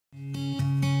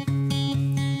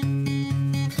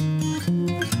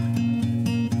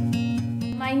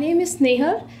name is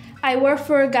Snehal. I work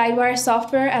for Guidewire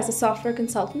Software as a software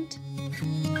consultant.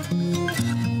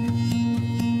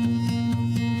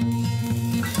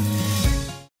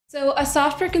 So a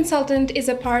software consultant is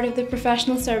a part of the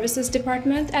professional services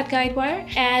department at Guidewire,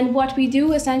 and what we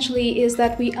do essentially is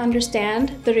that we understand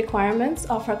the requirements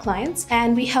of our clients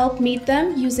and we help meet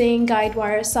them using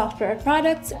Guidewire software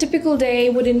products. A typical day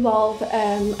would involve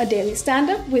a daily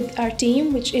stand-up with our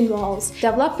team, which involves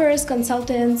developers,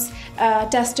 consultants,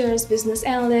 testers, business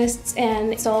analysts,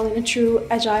 and it's all in a true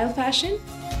agile fashion.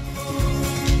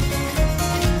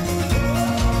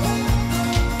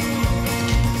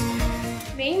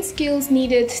 Main skills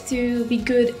needed to be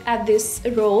good at this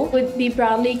role would be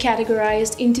broadly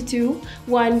categorized into two.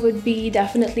 One would be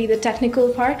definitely the technical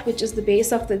part, which is the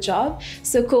base of the job.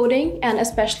 So coding, and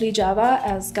especially Java,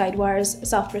 as Guidewire's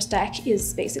software stack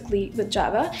is basically with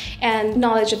Java, and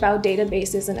knowledge about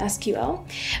databases and SQL.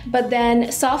 But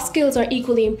then soft skills are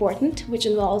equally important, which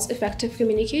involves effective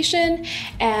communication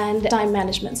and time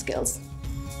management skills.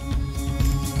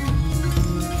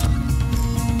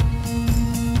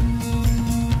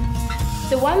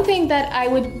 The one thing that I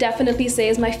would definitely say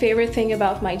is my favorite thing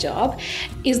about my job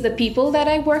is the people that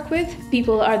I work with.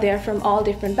 People are there from all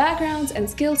different backgrounds and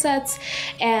skill sets,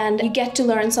 and you get to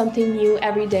learn something new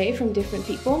every day from different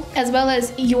people, as well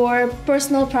as your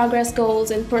personal progress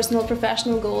goals and personal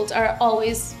professional goals are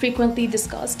always frequently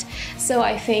discussed. So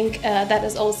I think that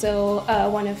is also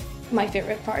one of my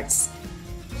favorite parts.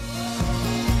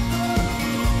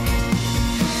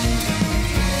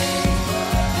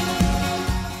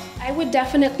 I would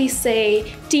definitely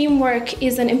say teamwork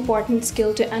is an important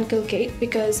skill to inculcate,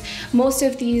 because most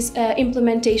of these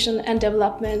implementation and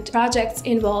development projects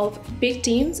involve big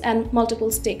teams and multiple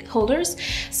stakeholders.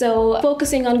 So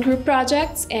focusing on group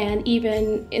projects and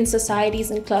even in societies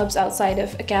and clubs outside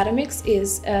of academics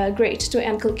is great to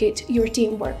inculcate your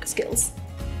teamwork skills.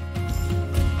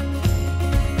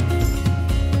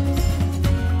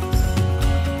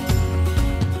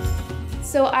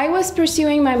 So I was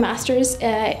pursuing my master's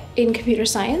in computer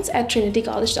science at Trinity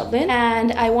College Dublin,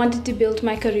 and I wanted to build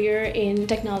my career in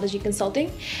technology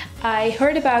consulting. I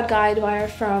heard about Guidewire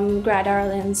from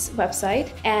gradireland's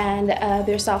website, and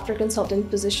their software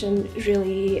consultant position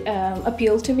really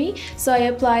appealed to me. So I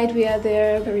applied via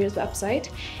their careers website,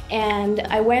 and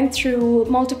I went through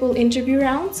multiple interview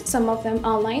rounds, some of them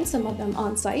online, some of them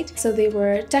on-site. So they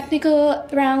were technical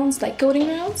rounds, like coding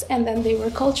rounds, and then they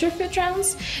were culture fit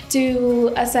rounds to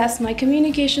assess my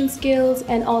communication skills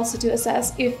and also to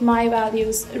assess if my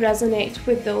values resonate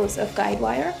with those of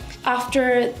Guidewire.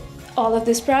 After all of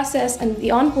this process and the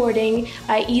onboarding,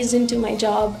 I eased into my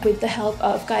job with the help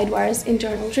of Guidewire's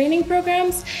internal training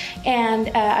programs, and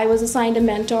I was assigned a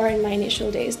mentor in my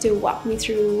initial days to walk me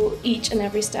through each and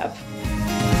every step.